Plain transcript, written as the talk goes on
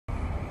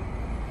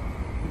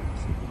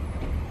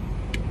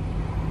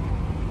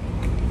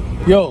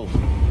Yo,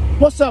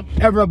 what's up,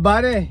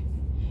 everybody?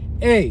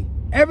 Hey,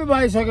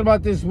 everybody's talking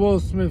about this Will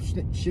Smith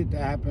shit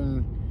that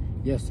happened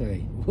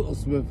yesterday. Will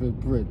Smith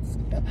and Prince.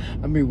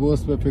 Will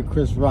Smith and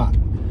Chris Rock.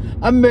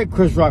 I met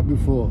Chris Rock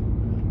before.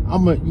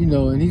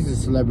 And he's a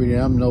celebrity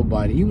and I'm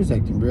nobody. He was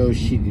acting real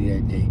shitty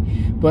that day.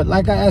 But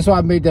that's why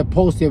I made that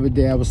post the other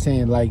day. I was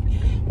saying,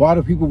 why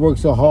do people work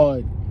so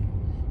hard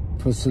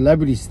for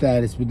celebrity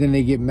status, but then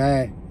they get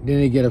mad,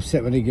 then they get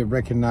upset when they get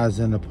recognized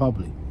in the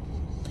public?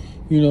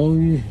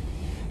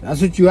 That's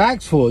what you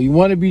ask for. You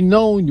want to be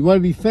known, you want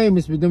to be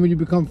famous, but then when you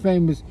become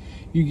famous,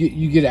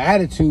 you get an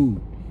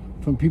attitude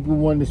from people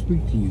wanting to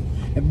speak to you.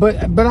 But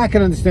I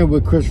can understand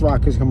where Chris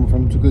Rock is coming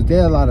from too, because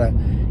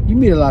you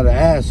meet a lot of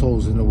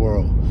assholes in the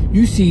world.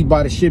 You see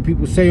by the shit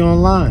people say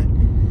online.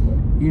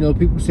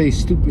 People say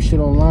stupid shit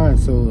online,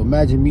 so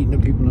imagine meeting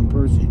them people in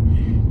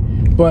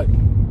person. But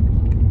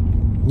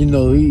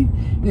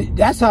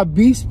that's how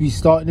beefs be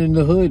starting in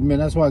the hood, man.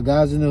 That's why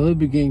guys in the hood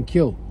be getting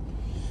killed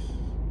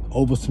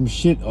over some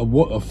shit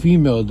a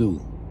female do.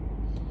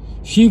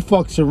 She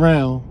fucks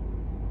around.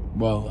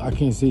 Well, I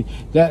can't say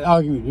that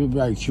argument.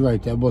 Right, she's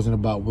right. That wasn't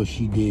about what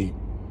she did.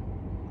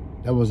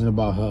 That wasn't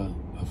about her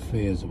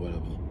affairs or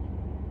whatever.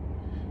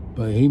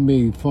 But he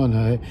made fun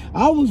of her.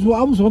 I was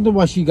wondering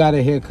why she got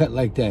a haircut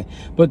like that.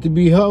 But to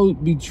be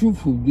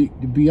truthful,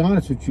 to be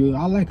honest with you,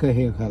 I like her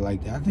haircut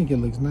like that. I think it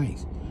looks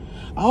nice.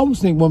 I always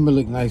think women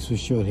look nice with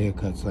short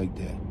haircuts like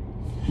that.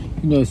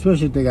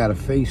 Especially if they got a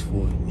face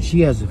for it.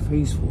 She has a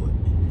face for it.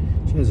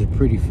 She has a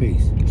pretty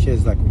face. She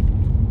has like a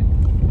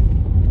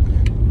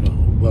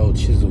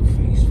well-chiseled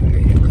face for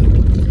that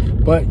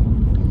haircut. But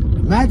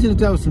imagine if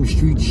that was some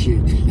street shit.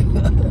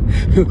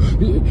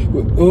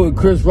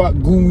 Chris Rock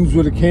goons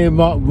would have came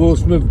out, Will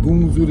Smith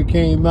goons would have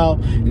came out,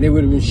 and they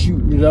would have been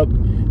shooting it up.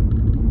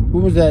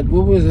 What was that?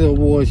 What was the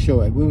award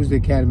show at? Where was the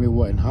Academy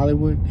Award? In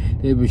Hollywood?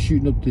 They've been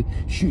shooting up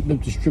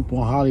the strip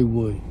on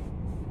Hollywood.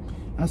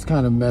 That's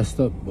kind of messed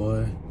up,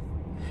 boy.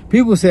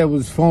 People said it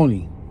was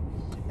phony.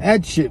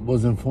 That shit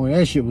wasn't phony.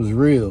 That shit was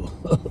real.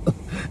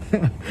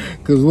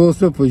 Because Will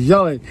Smith was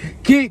yelling,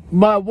 "Keep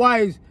my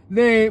wife's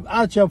name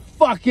out your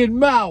fucking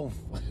mouth."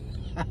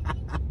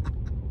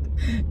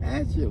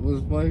 That shit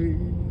was funny.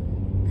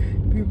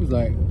 People was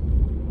like,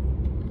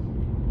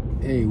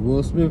 hey,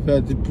 Will Smith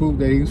had to prove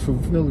that he was from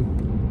Philly.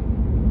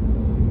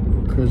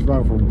 Chris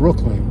Rock from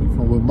Brooklyn. He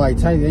from with Mike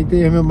Tyson.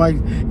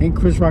 Ain't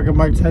Chris Rock and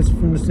Mike Tyson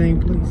from the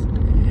same place?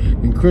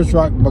 And Chris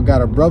Rock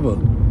got a brother.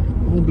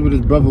 I wonder what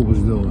his brother was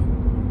doing.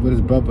 What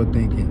his brother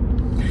thinking.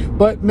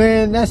 But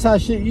man, that's how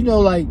shit, you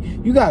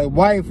got a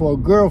wife or a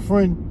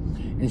girlfriend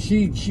and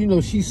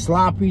she's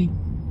sloppy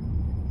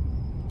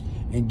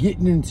and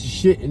getting into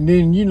shit, and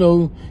then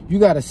you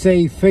gotta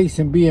save face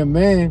and be a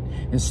man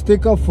and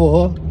stick up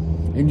for her,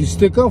 and you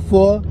stick up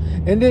for her,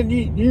 and then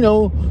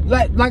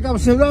like I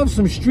was saying, that was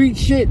some street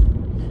shit.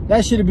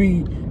 That should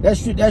be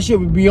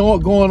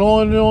going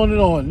on and on and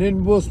on.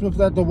 Then Will Smith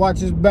had to watch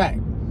his back.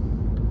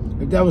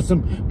 But that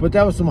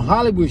was some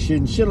Hollywood shit,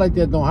 and shit like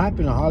that don't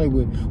happen in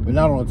Hollywood. We're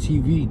not on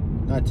TV,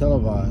 not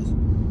televised.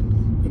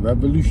 The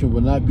revolution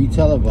will not be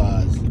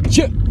televised.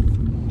 Shit.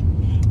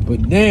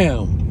 But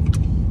damn,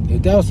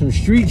 if that was some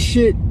street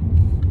shit,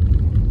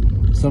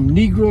 some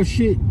Negro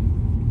shit,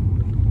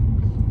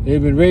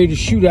 they've been ready to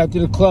shoot after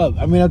the club.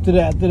 After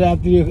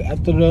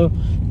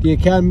the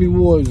Academy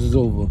Awards is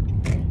over,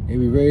 they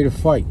be ready to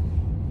fight.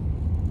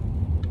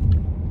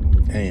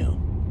 Damn.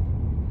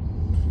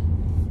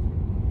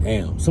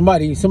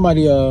 Somebody, man,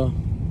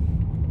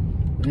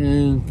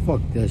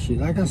 fuck that shit.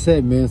 Like I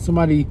said, man,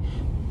 somebody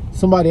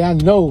I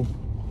know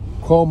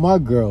called my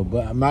girl,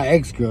 but my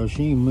ex-girl,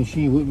 she ain't with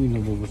me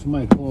no more, but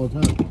somebody called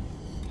her.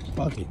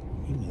 Fuck it.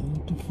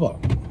 What the fuck?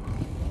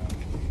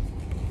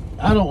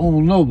 I don't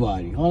own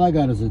nobody. All I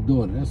got is a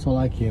daughter. That's all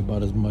I care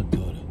about is my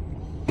daughter.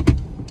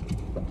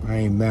 I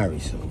ain't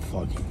married, so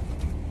fuck it.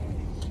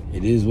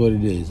 It is what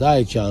it is. All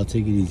right, y'all,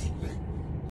 take it easy.